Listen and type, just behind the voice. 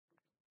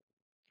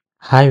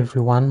Hi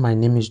everyone, my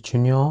name is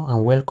Junior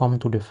and welcome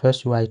to the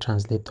first UI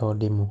Translator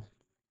demo.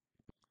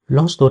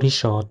 Long story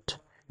short,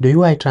 the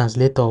UI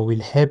Translator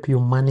will help you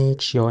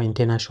manage your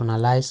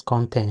internationalized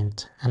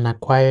content and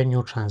acquire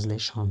new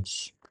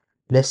translations.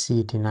 Let's see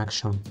it in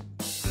action.